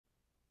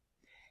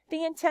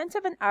The intent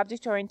of an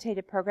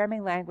object-oriented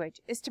programming language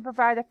is to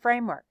provide a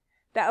framework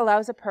that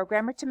allows a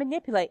programmer to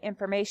manipulate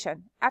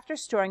information after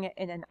storing it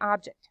in an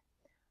object.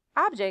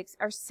 Objects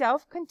are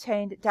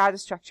self-contained data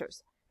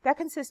structures that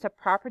consist of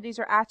properties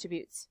or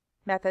attributes,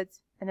 methods,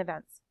 and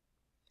events.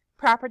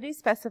 Properties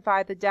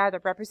specify the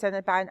data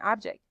represented by an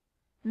object.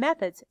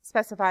 Methods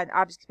specify an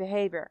object's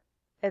behavior.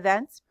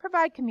 Events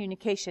provide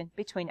communication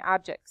between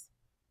objects.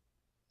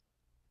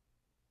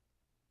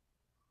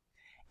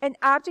 An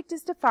object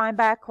is defined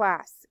by a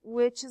class,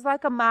 which is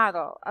like a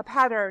model, a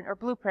pattern, or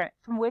blueprint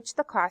from which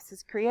the class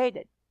is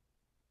created.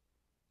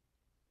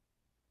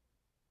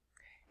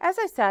 As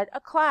I said, a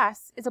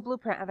class is a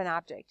blueprint of an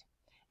object.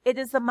 It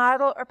is the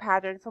model or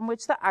pattern from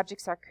which the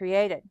objects are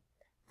created.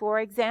 For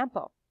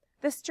example,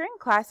 the string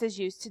class is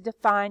used to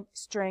define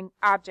string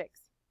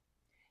objects.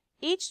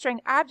 Each string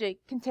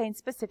object contains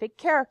specific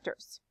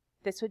characters.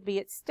 This would be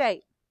its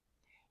state.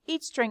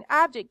 Each string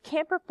object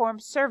can perform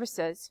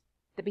services,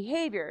 the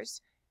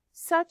behaviors,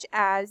 such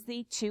as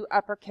the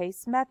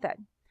toUpperCase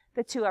method.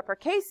 The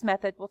toUpperCase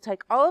method will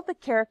take all of the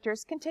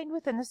characters contained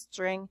within a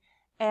string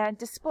and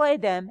display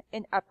them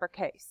in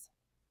uppercase.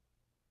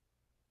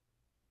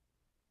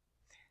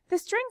 The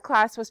string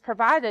class was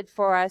provided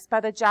for us by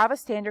the Java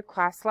Standard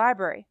Class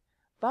Library,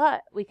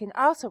 but we can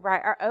also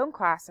write our own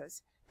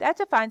classes that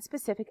define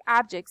specific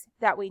objects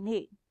that we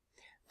need.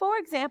 For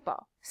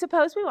example,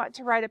 suppose we want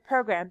to write a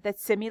program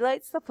that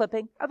simulates the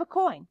flipping of a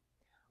coin.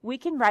 We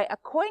can write a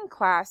coin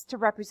class to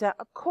represent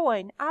a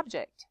coin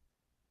object.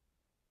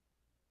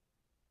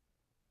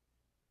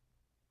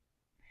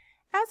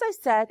 As I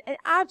said, an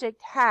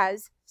object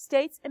has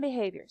states and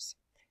behaviors.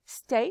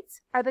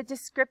 States are the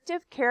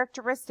descriptive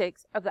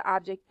characteristics of the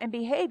object, and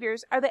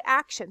behaviors are the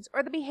actions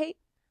or the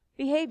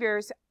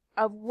behaviors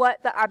of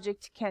what the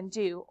object can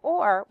do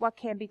or what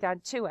can be done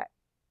to it.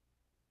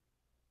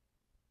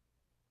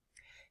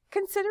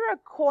 Consider a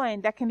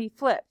coin that can be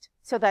flipped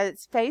so that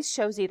its face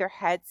shows either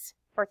heads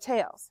or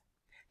tails.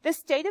 The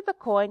state of the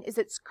coin is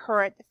its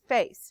current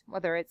face,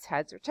 whether it's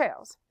heads or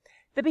tails.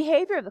 The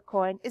behavior of the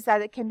coin is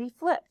that it can be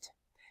flipped.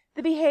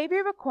 The behavior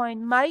of a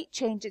coin might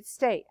change its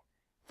state.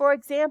 For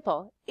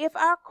example, if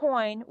our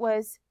coin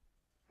was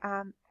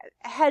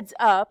heads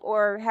up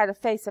or had a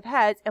face of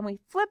heads and we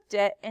flipped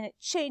it and it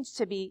changed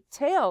to be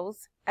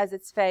tails as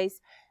its face,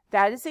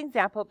 that is an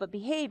example of a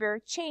behavior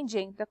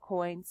changing the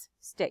coin's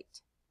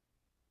state.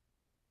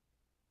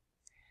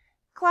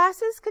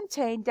 Classes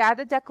contain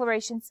data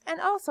declarations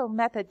and also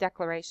method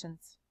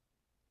declarations.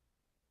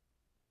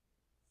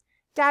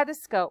 Data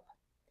scope.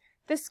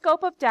 The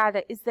scope of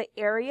data is the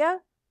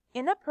area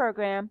in a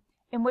program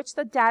in which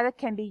the data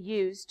can be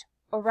used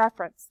or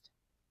referenced.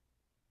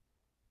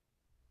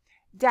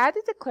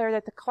 Data declared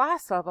at the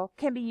class level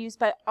can be used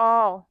by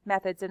all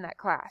methods in that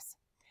class.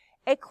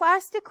 A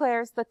class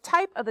declares the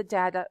type of the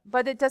data,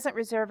 but it doesn't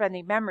reserve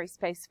any memory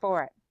space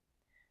for it.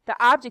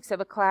 The objects of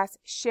a class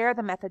share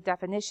the method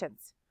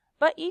definitions,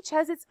 but each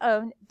has its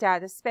own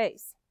data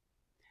space.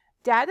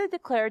 Data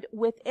declared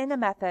within a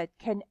method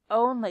can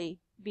only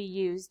be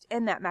used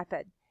in that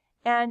method,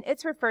 and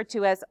it's referred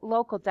to as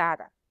local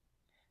data.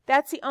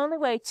 That's the only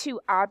way two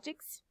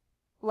objects,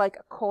 like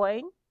a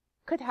coin,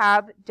 could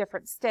have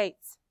different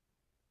states.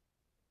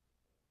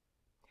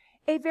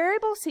 A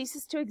variable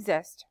ceases to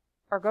exist,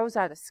 or goes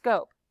out of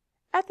scope,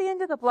 at the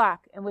end of the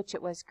block in which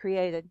it was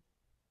created.